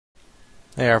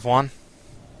Hey everyone,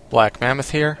 Black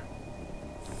Mammoth here,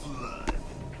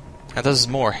 and this is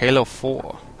more Halo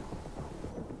 4.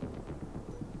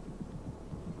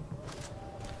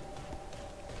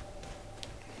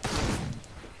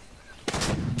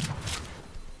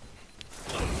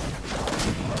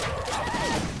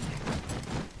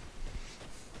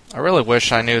 I really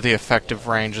wish I knew the effective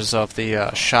ranges of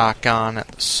the shotgun and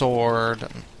the sword,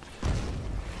 and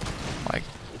like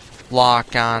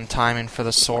lock-on timing for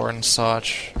the sword and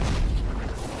such.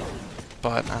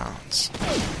 But it's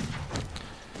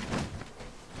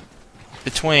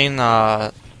between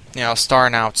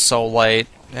starting out so late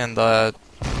in the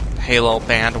Halo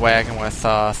bandwagon with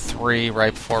 3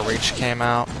 right before Reach came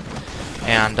out,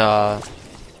 and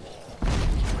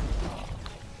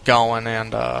going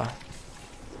and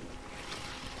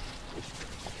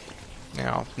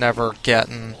never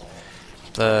getting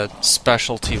the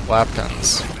specialty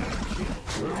weapons.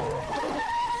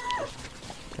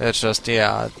 It's just,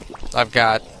 I've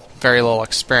got very little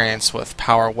experience with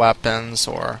power weapons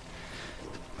or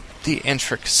the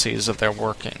intricacies of their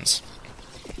workings.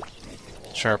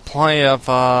 Sure, plenty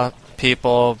of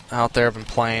people out there have been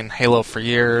playing Halo for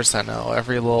years. I know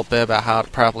every little bit about how to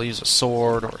properly use a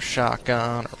sword or a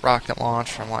shotgun or rocket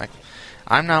launcher.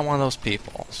 I'm not one of those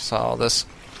people, so this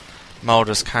mode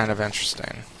is kind of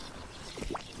interesting.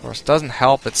 Of course, it doesn't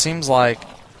help. It seems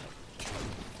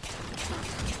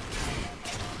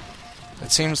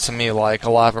to me like a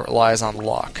lot of it relies on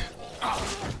luck.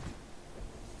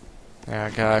 Yeah,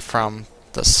 a guy from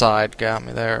the side got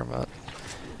me there, but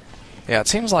yeah, it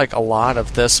seems like a lot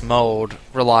of this mode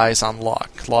relies on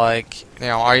luck. Like,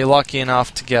 are you lucky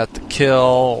enough to get the kill,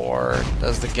 or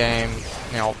does the game,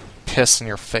 piss in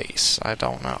your face? I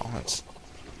don't know. It's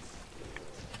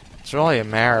really a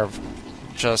matter of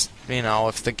just,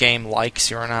 if the game likes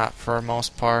you or not for the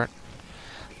most part.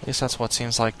 At least that's what it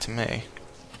seems like to me.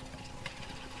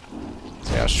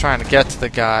 So I was trying to get to the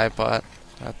guy, but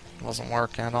that wasn't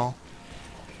working at all.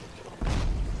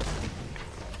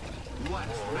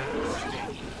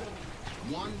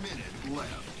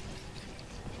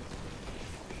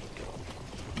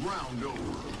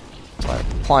 So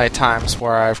plenty of times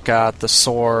where I've got the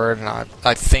sword, and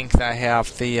I think that I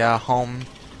have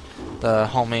the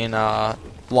homing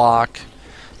lock,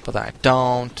 but I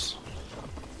don't.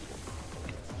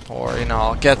 Or,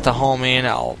 I'll get the homing,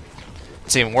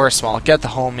 it's even worse, I'll get the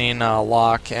homing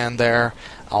lock, and there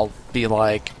I'll be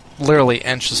like literally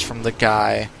inches from the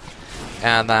guy,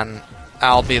 and then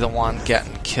I'll be the one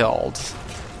getting killed.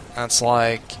 And it's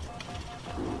like,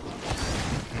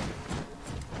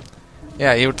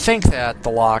 yeah, you would think that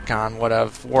the lock-on would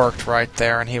have worked right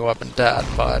there and he would have been dead,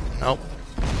 but nope.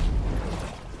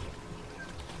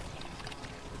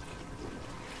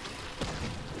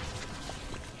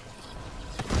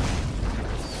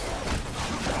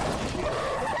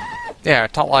 Yeah,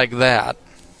 it's not like that.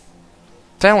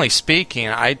 Generally speaking,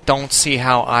 I don't see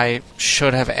how I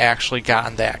should have actually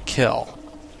gotten that kill.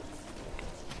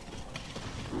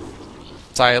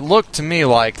 So it looked to me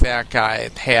like that guy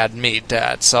had me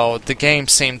dead, so the game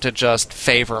seemed to just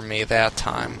favor me that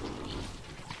time.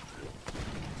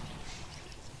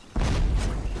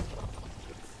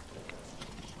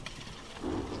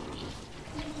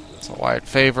 So why it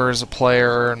favors a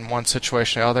player in one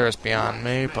situation or the other is beyond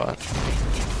me, but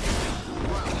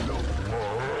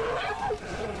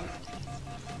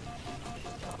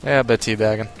yeah, a bit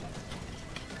teabagging.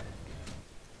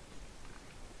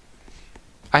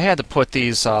 I had to put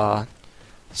these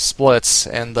splits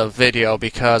in the video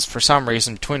because for some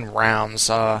reason between rounds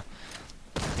I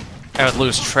would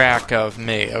lose track of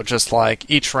me. It would just like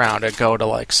each round it'd go to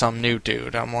like some new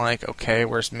dude. I'm like, okay,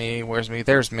 where's me? Where's me?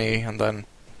 There's me, and then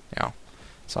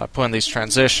so I put in these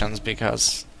transitions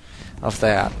because of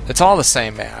that. It's all the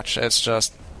same match. It's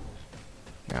just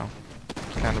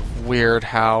kind of weird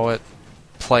how it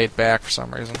played back for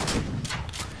some reason.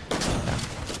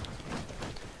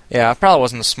 Yeah, it probably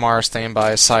wasn't the smartest thing, but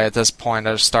I decided at this point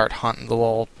I just start hunting the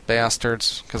little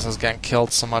bastards because I was getting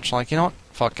killed so much. I'm like, you know what?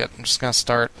 Fuck it. I'm just gonna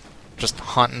start just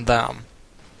hunting them.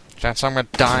 Chance I'm gonna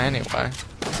die anyway.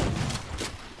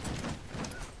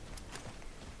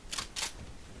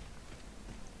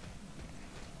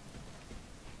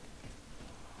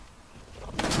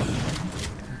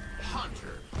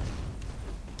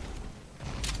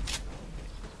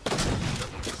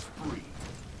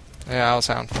 Yeah, I was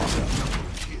having fun.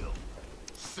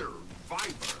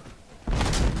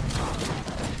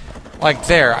 Like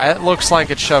there, it looks like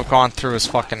it should have gone through his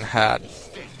fucking head.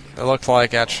 It looked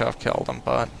like that should have killed him,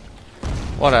 but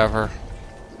whatever.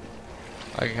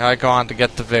 I go on to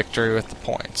get the victory with the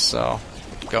points, so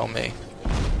go me.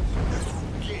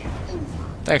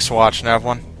 Thanks for watching,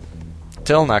 everyone.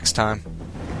 Till next time.